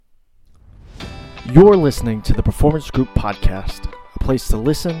You're listening to the Performance Group Podcast, a place to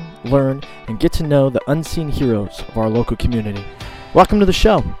listen, learn, and get to know the unseen heroes of our local community. Welcome to the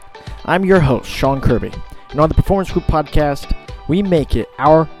show. I'm your host, Sean Kirby, and on the Performance Group Podcast, we make it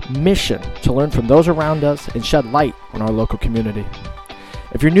our mission to learn from those around us and shed light on our local community.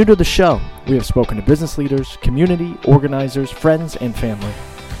 If you're new to the show, we have spoken to business leaders, community organizers, friends, and family.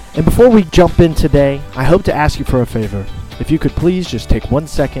 And before we jump in today, I hope to ask you for a favor. If you could please just take 1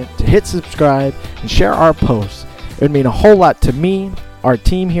 second to hit subscribe and share our posts. It would mean a whole lot to me, our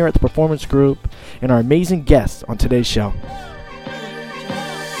team here at the Performance Group, and our amazing guests on today's show.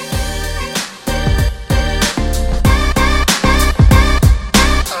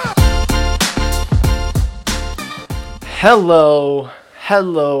 Hello,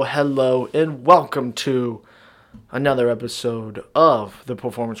 and welcome to another episode of the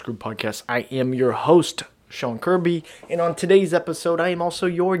Performance Group Podcast. I am your host, Sean Kirby, and on today's episode, I am also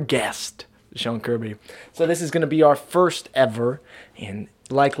your guest, Sean Kirby. So this is going to be our first ever, and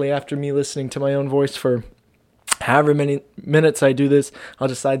likely after me listening to my own voice for however many minutes I do this, I'll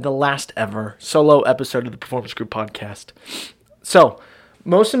decide the last ever solo episode of the Performance Group Podcast. So,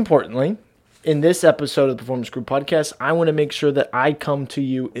 most importantly, in this episode of the Performance Group Podcast, I want to make sure that I come to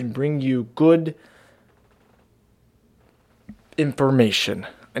you and bring you good information.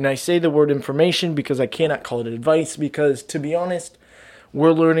 And I say the word information because I cannot call it advice because, to be honest,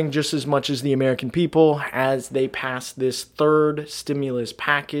 we're learning just as much as the American people as they pass this third stimulus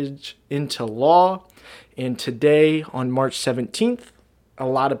package into law. And today, on March 17th, a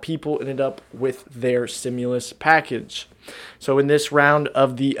lot of people ended up with their stimulus package. So in this round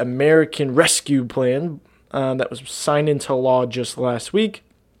of the American Rescue Plan that was signed into law just last week,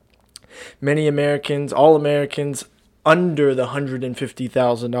 many Americans, all Americans, under the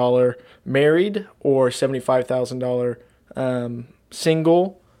 $150,000 married or $75,000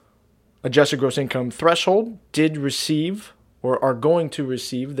 single adjusted gross income threshold did receive or are going to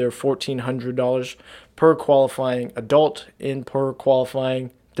receive their $1,400 per qualifying adult and per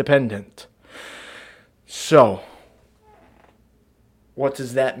qualifying dependent. So, what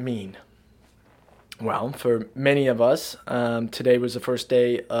does that mean? Well, for many of us, today was the first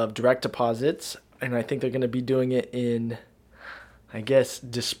day of direct deposits. And I think they're going to be doing it in, I guess,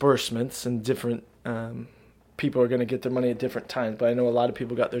 disbursements, and different people are going to get their money at different times. But I know a lot of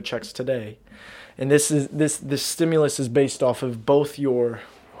people got their checks today. And this stimulus is based off of both your,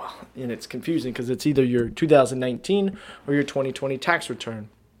 well, and it's confusing because it's either your 2019 or your 2020 tax return.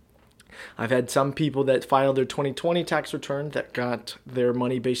 I've had some people that filed their 2020 tax return that got their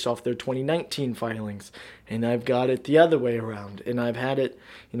money based off their 2019 filings. And I've got it the other way around. And I've had it,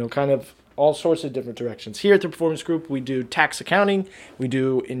 kind of all sorts of different directions. Here at the Performance Group, we do tax accounting, we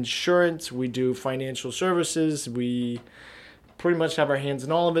do insurance, we do financial services, we pretty much have our hands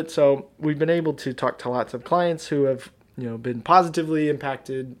in all of it. So we've been able to talk to lots of clients who have, been positively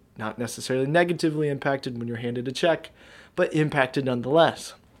impacted, not necessarily negatively impacted when you're handed a check, but impacted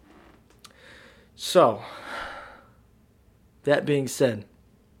nonetheless. So, that being said,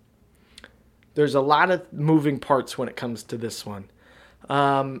 there's a lot of moving parts when it comes to this one.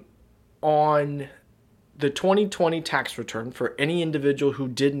 On the 2020 tax return, for any individual who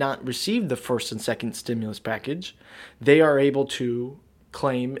did not receive the first and second stimulus package, they are able to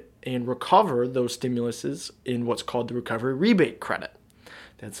claim and recover those stimuluses in what's called the recovery rebate credit.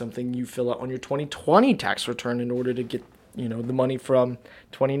 That's something you fill out on your 2020 tax return in order to get the money from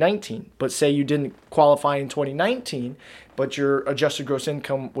 2019. But say you didn't qualify in 2019, but your adjusted gross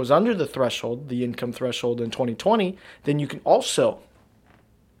income was under the threshold, the income threshold in 2020, then you can also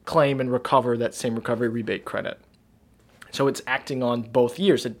claim and recover that same recovery rebate credit. So it's acting on both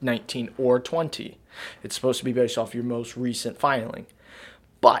years at 19 or 20. It's supposed to be based off your most recent filing.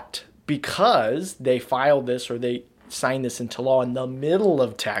 But because they filed this or they signed this into law in the middle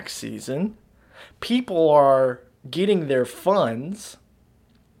of tax season, people are getting their funds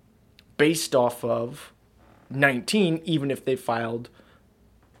based off of 19, even if they filed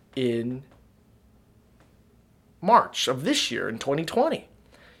in March of this year in 2020.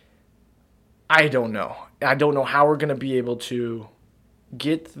 I don't know. I don't know how we're going to be able to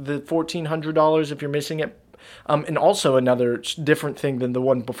get the $1,400 if you're missing it. And also another different thing than the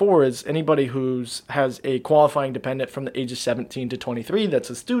one before is anybody who has a qualifying dependent from the age of 17 to 23 that's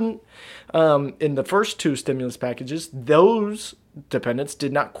a student. In the first two stimulus packages, those dependents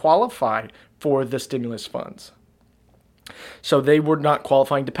did not qualify for the stimulus funds. So they were not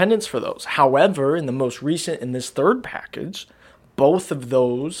qualifying dependents for those. However, in the most recent, in this third package, both of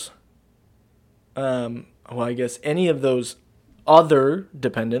those, any of those other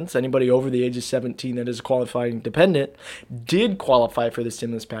dependents, anybody over the age of 17 that is a qualifying dependent, did qualify for the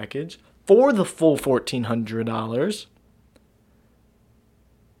stimulus package for the full $1,400.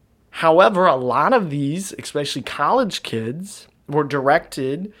 However, a lot of these, especially college kids, were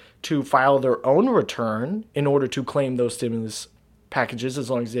directed to file their own return in order to claim those stimulus packages, as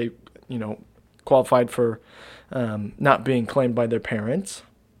long as they, qualified for not being claimed by their parents.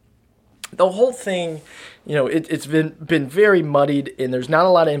 The whole thing, it's been very muddied, and there's not a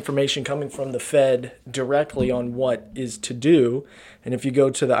lot of information coming from the Fed directly on what is to do. And if you go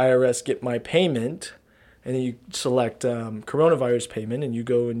to the IRS Get My Payment, and then you select coronavirus payment, and you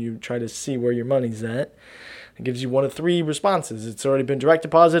go and you try to see where your money's at, it gives you one of three responses. It's already been direct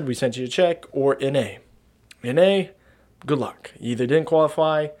deposit, we sent you a check, or NA. NA, good luck. You either didn't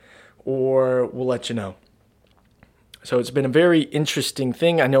qualify, or we'll let you know. So it's been a very interesting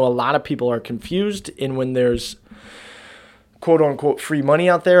thing. I know a lot of people are confused, and when there's quote-unquote free money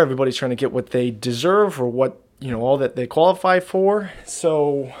out there, everybody's trying to get what they deserve or what, all that they qualify for.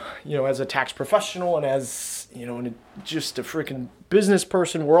 So, as a tax professional and as, just a freaking business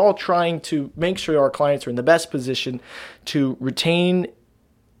person, we're all trying to make sure our clients are in the best position to retain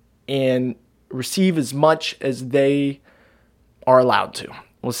and receive as much as they are allowed to.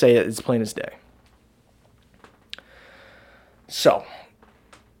 We'll say it as plain as day. So,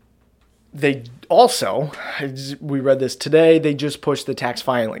 they also, we read this today, they just pushed the tax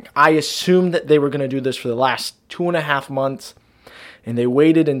filing. I assumed that they were going to do this for the last 2.5 months, and they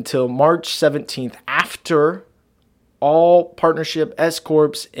waited until March 17th after all partnership,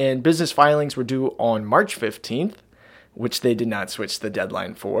 S-Corps, and business filings were due on March 15th, which they did not switch the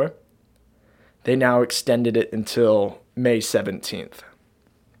deadline for. They now extended it until May 17th.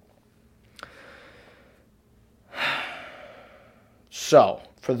 So,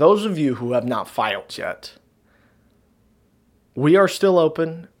 for those of you who have not filed yet, we are still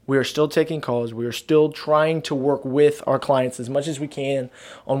open. We are still taking calls. We are still trying to work with our clients as much as we can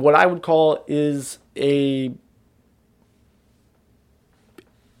on what I would call is a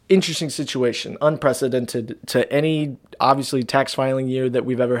interesting situation, unprecedented to any, obviously, tax filing year that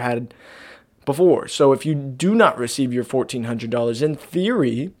we've ever had before. So if you do not receive your $1,400 in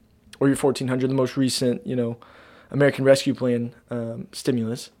theory, or your $1,400, the most recent, American Rescue Plan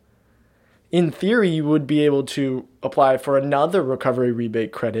stimulus, in theory, you would be able to apply for another recovery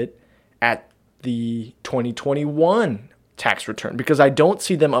rebate credit at the 2021 tax return, because I don't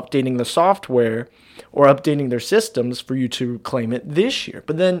see them updating the software or updating their systems for you to claim it this year.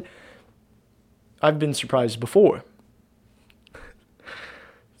 But then I've been surprised before.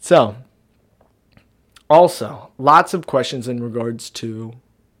 So, also, lots of questions in regards to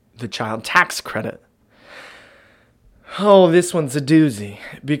the child tax credit. Oh, this one's a doozy,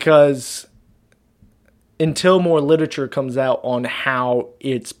 because until more literature comes out on how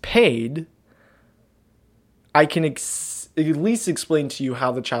it's paid, I can at least explain to you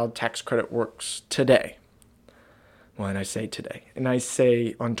how the child tax credit works today. Well, and I say today, and I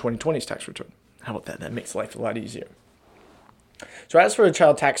say on 2020's tax return. How about that? That makes life a lot easier. So as for the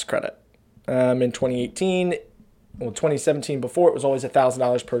child tax credit, in 2017, before it was always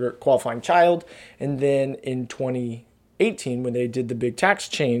 $1,000 per qualifying child, and then in 2018, when they did the big tax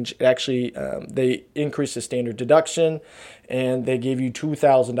change, it actually they increased the standard deduction, and they gave you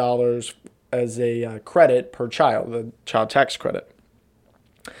 $2,000 as a credit per child, the child tax credit.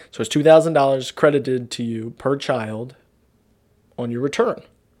 So it's $2,000 credited to you per child on your return.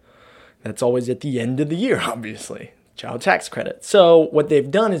 That's always at the end of the year, obviously, child tax credit. So what they've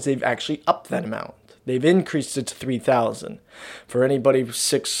done is they've actually upped that amount. They've increased it to $3,000 for anybody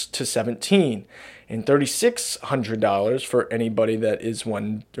 6 to 17, and $3,600 for anybody that is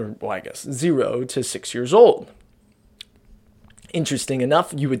 0 to 6 years old. Interesting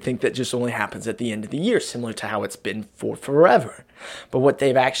enough, you would think that just only happens at the end of the year, similar to how it's been for forever. But what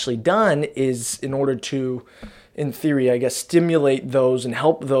they've actually done is, in order to, in theory, stimulate those and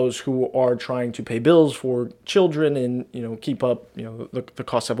help those who are trying to pay bills for children and, keep up, the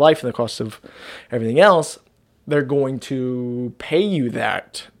cost of life and the cost of everything else, they're going to pay you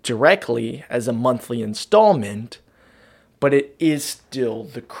that directly as a monthly installment, but it is still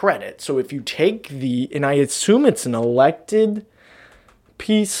the credit. So if you take and I assume it's an elected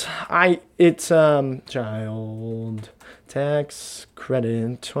piece, it's child tax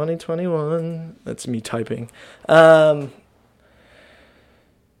credit 2021. That's me typing. Let's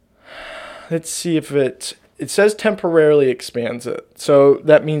see if it says temporarily expands it. So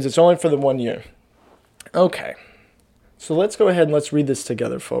that means it's only for the 1 year. Okay. So let's go ahead and let's read this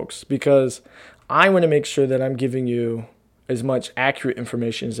together, folks, because I want to make sure that I'm giving you as much accurate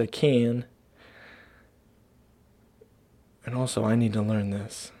information as I can. And also, I need to learn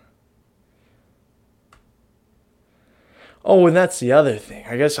this. Oh, and that's the other thing.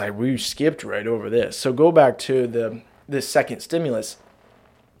 I guess we skipped right over this. So go back to the second stimulus,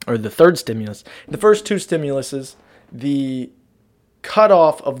 or the third stimulus. The first two stimuluses, the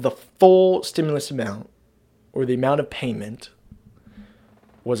cutoff of the full stimulus amount, or the amount of payment,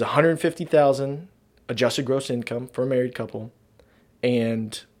 was $150,000 adjusted gross income for a married couple,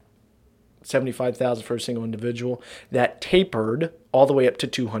 and $75,000 for a single individual. That tapered all the way up to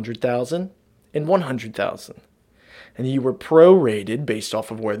 $200,000 and $100,000. And you were prorated based off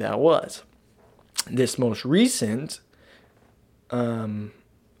of where that was. This most recent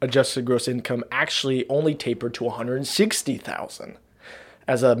adjusted gross income actually only tapered to $160,000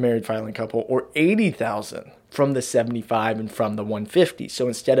 as a married filing couple, or $80,000 from the 75 and from the 150. So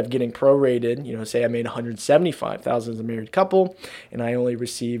instead of getting prorated, say I made $175,000 as a married couple, and I only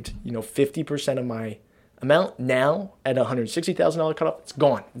received 50% of my amount. Now at $160,000 cutoff, it's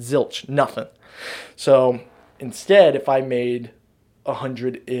gone, zilch, nothing. So instead, if I made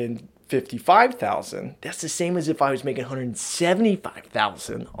 $155,000, that's the same as if I was making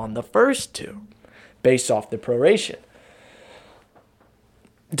 $175,000 on the first two, based off the proration.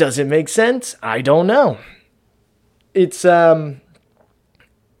 Does it make sense? I don't know. It's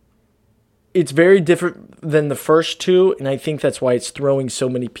very different than the first two, and I think that's why it's throwing so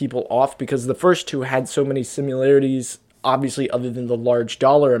many people off, because the first two had so many similarities, obviously, other than the large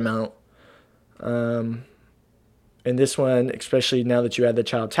dollar amount. And this one, especially now that you add the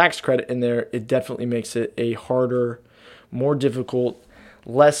child tax credit in there, it definitely makes it a harder, more difficult,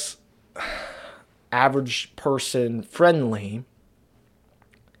 less average person friendly,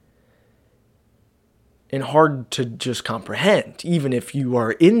 and hard to just comprehend, even if you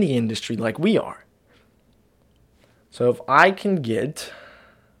are in the industry like we are. So if I can get,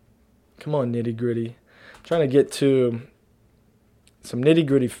 come on, nitty gritty, I'm trying to get to some nitty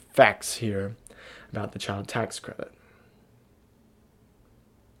gritty facts here about the child tax credit.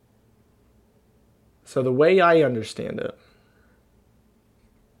 So the way I understand it,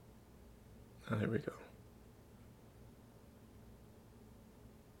 there we go.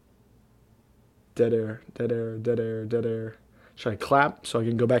 Dead air. Should I clap so I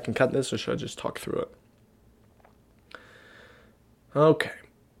can go back and cut this, or should I just talk through it? Okay.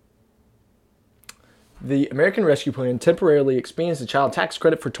 The American Rescue Plan temporarily expands the child tax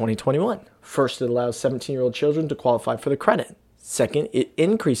credit for 2021. First, it allows 17-year-old children to qualify for the credit. Second, it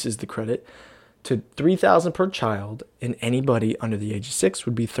increases the credit to $3,000 per child, and anybody under the age of 6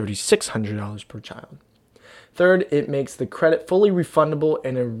 would be $3,600 per child. Third, it makes the credit fully refundable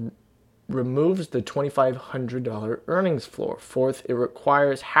and removes the $2,500 earnings floor. Fourth, it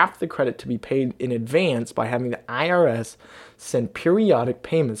requires half the credit to be paid in advance by having the IRS send periodic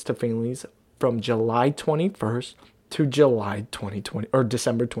payments to families from July 21st to July 2020 or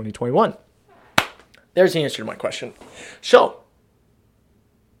December 2021. There's the answer to my question. So,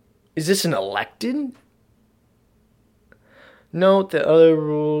 is this an elected? Note that other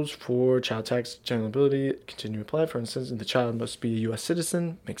rules for child tax general ability continue to apply. For instance, the child must be a U.S.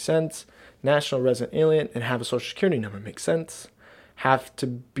 citizen. Makes sense. National resident alien and have a social security number. Makes sense. Have to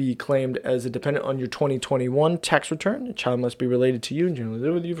be claimed as a dependent on your 2021 tax return. The child must be related to you and generally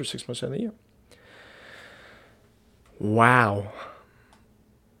live with you for 6 months out of the year. Wow.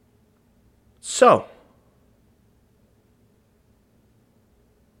 So,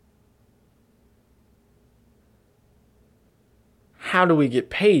 how do we get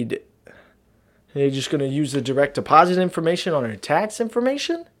paid? Are they just going to use the direct deposit information on our tax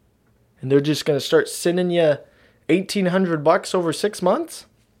information? And they're just going to start sending you $1,800 over 6 months?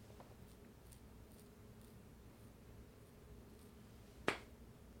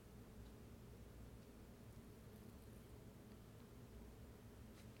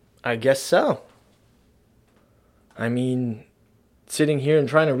 I guess so. I mean, sitting here and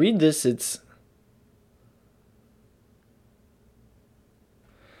trying to read this, it's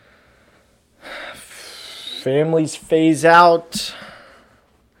families phase out.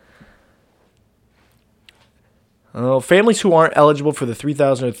 Families who aren't eligible for the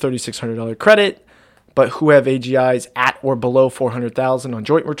 $3,000 or $3,600 credit, but who have AGIs at or below $400,000 on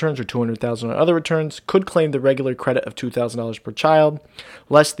joint returns or $200,000 on other returns could claim the regular credit of $2,000 per child,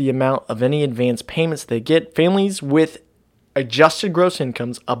 less the amount of any advance payments they get. Families with adjusted gross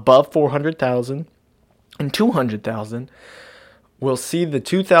incomes above $400,000 and $200,000 will see the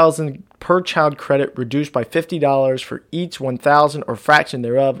 $2,000 per child credit reduced by $50 for each $1,000 or fraction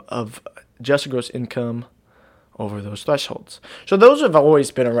thereof of adjusted gross income over those thresholds. So those have always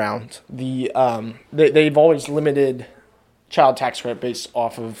been around. They've always limited child tax credit based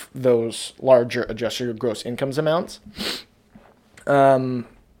off of those larger adjusted gross incomes amounts.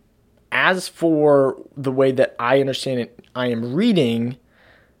 As for the way that I understand it, I am reading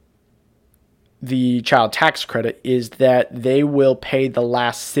the child tax credit is that they will pay the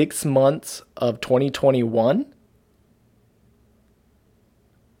last 6 months of 2021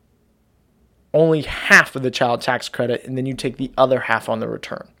 only half of the child tax credit, and then you take the other half on the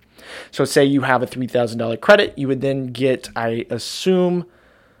return. So say you have a $3,000 credit, you would then get, I assume,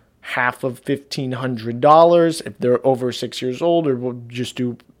 half of $1,500 if they're over 6 years old, or we'll just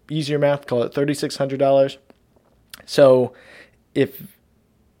do easier math, call it $3,600. So if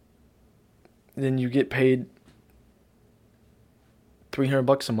then you get paid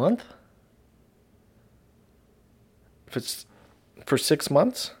 $300 a month if it's for 6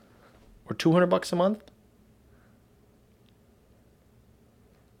 months, or $200 a month.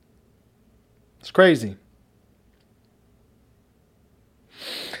 It's crazy.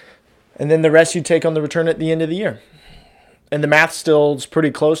 And then the rest you take on the return at the end of the year. And the math still is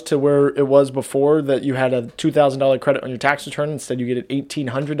pretty close to where it was before, that you had a $2,000 credit on your tax return. Instead, you get an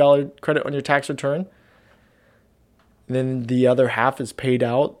 $1,800 credit on your tax return. And then the other half is paid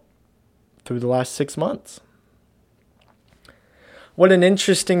out through the last 6 months. What an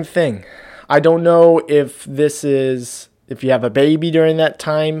interesting thing. I don't know if this is, if you have a baby during that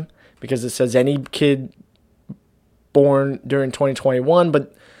time, because it says any kid born during 2021,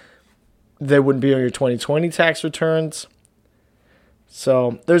 but they wouldn't be on your 2020 tax returns.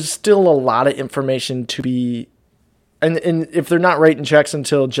 So there's still a lot of information to be, and if they're not writing checks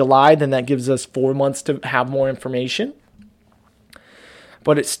until July, then that gives us 4 months to have more information.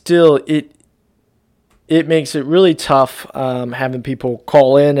 But it's still, it makes it really tough having people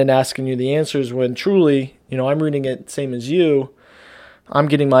call in and asking you the answers when truly, I'm reading it same as you. I'm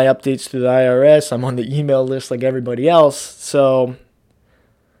getting my updates through the IRS. I'm on the email list like everybody else. So,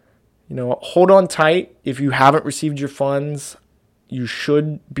 hold on tight. If you haven't received your funds, you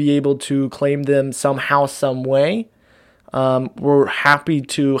should be able to claim them somehow, some way. We're happy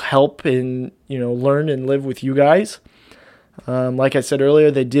to help and, learn and live with you guys. Like I said earlier,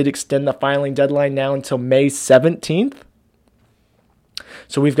 they did extend the filing deadline now until May 17th.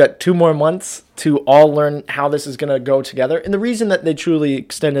 So we've got 2 more months to all learn how this is going to go together. And the reason that they truly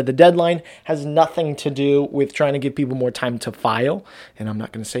extended the deadline has nothing to do with trying to give people more time to file. And I'm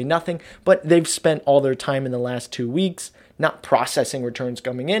not going to say nothing, but they've spent all their time in the last 2 weeks not processing returns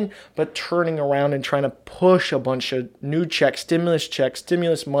coming in, but turning around and trying to push a bunch of new checks,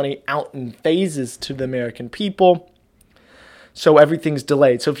 stimulus money out in phases to the American people. So everything's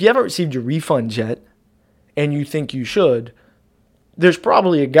delayed. So if you haven't received your refund yet, and you think you should, there's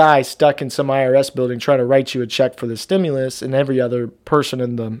probably a guy stuck in some IRS building trying to write you a check for the stimulus, and every other person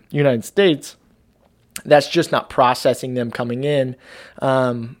in the United States that's just not processing them coming in.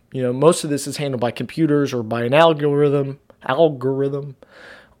 Most of this is handled by computers or by an algorithm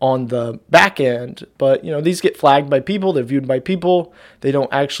on the back end. But, these get flagged by people. They're viewed by people. They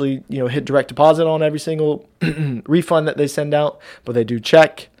don't actually, hit direct deposit on every single refund that they send out, but they do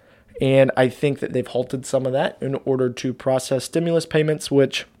check. And I think that they've halted some of that in order to process stimulus payments,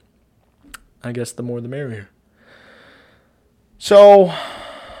 which I guess the more the merrier. So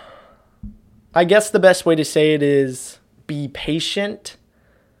I guess the best way to say it is be patient.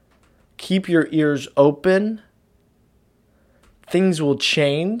 Keep your ears open. Things will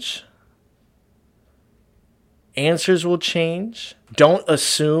change. Answers will change. Don't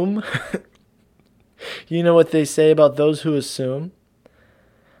assume. You know what they say about those who assume?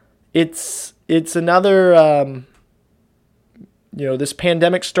 It's another, this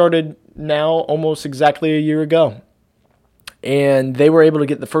pandemic started now almost exactly a year ago. And they were able to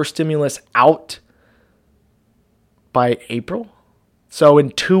get the first stimulus out by April. So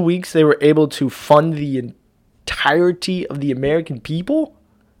in 2 weeks, they were able to fund the entirety of the American people.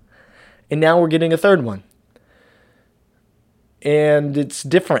 And now we're getting a third one. And it's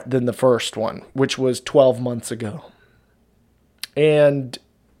different than the first one, which was 12 months ago. And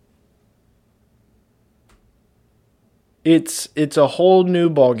it's a whole new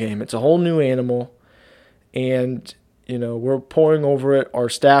ballgame. It's a whole new animal. And, we're pouring over it. Our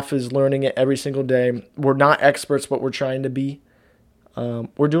staff is learning it every single day. We're not experts, but we're trying to be.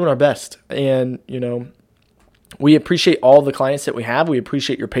 We're doing our best. And, we appreciate all the clients that we have. We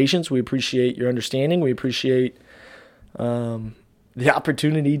appreciate your patience. We appreciate your understanding. We appreciate the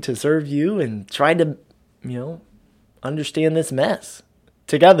opportunity to serve you and try to, understand this mess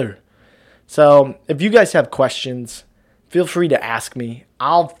together. So if you guys have questions, feel free to ask me.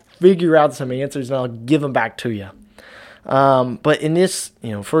 I'll figure out some answers and I'll give them back to you. But in this,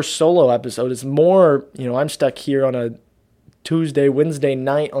 first solo episode, it's more, I'm stuck here on a Tuesday, Wednesday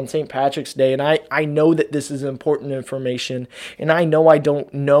night on St. Patrick's Day, and I know that this is important information, and I know I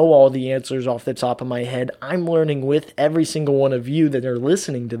don't know all the answers off the top of my head. I'm learning with every single one of you that are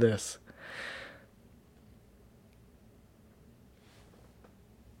listening to this.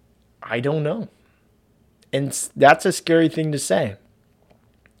 I don't know. And that's a scary thing to say.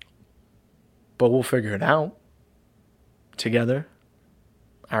 But we'll figure it out together,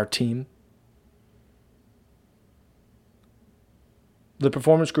 our team. The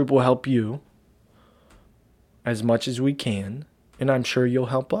performance group will help you as much as we can, and I'm sure you'll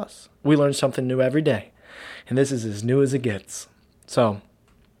help us. We learn something new every day, and this is as new as it gets. So,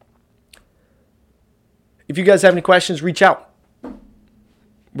 if you guys have any questions, reach out.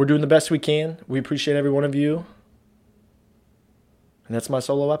 We're doing the best we can. We appreciate every one of you. And that's my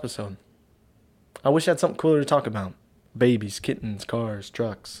solo episode. I wish I had something cooler to talk about. Babies, kittens, cars,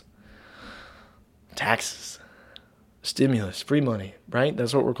 trucks, taxes. Stimulus, free money, right?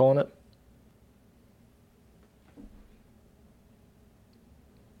 That's what we're calling it.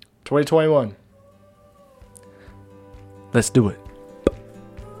 2021. Let's do it.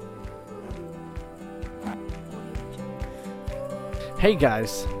 Hey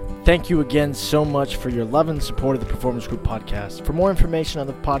guys, thank you again so much for your love and support of the Performance Group podcast. For more information on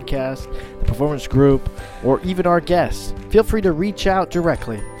the podcast, the Performance Group, or even our guests, feel free to reach out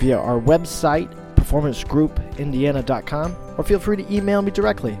directly via our website, performancegroupindiana.com, or feel free to email me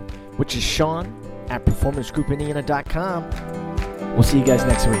directly, which is Sean at performancegroupindiana.com. We'll see you guys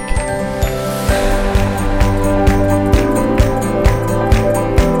next week.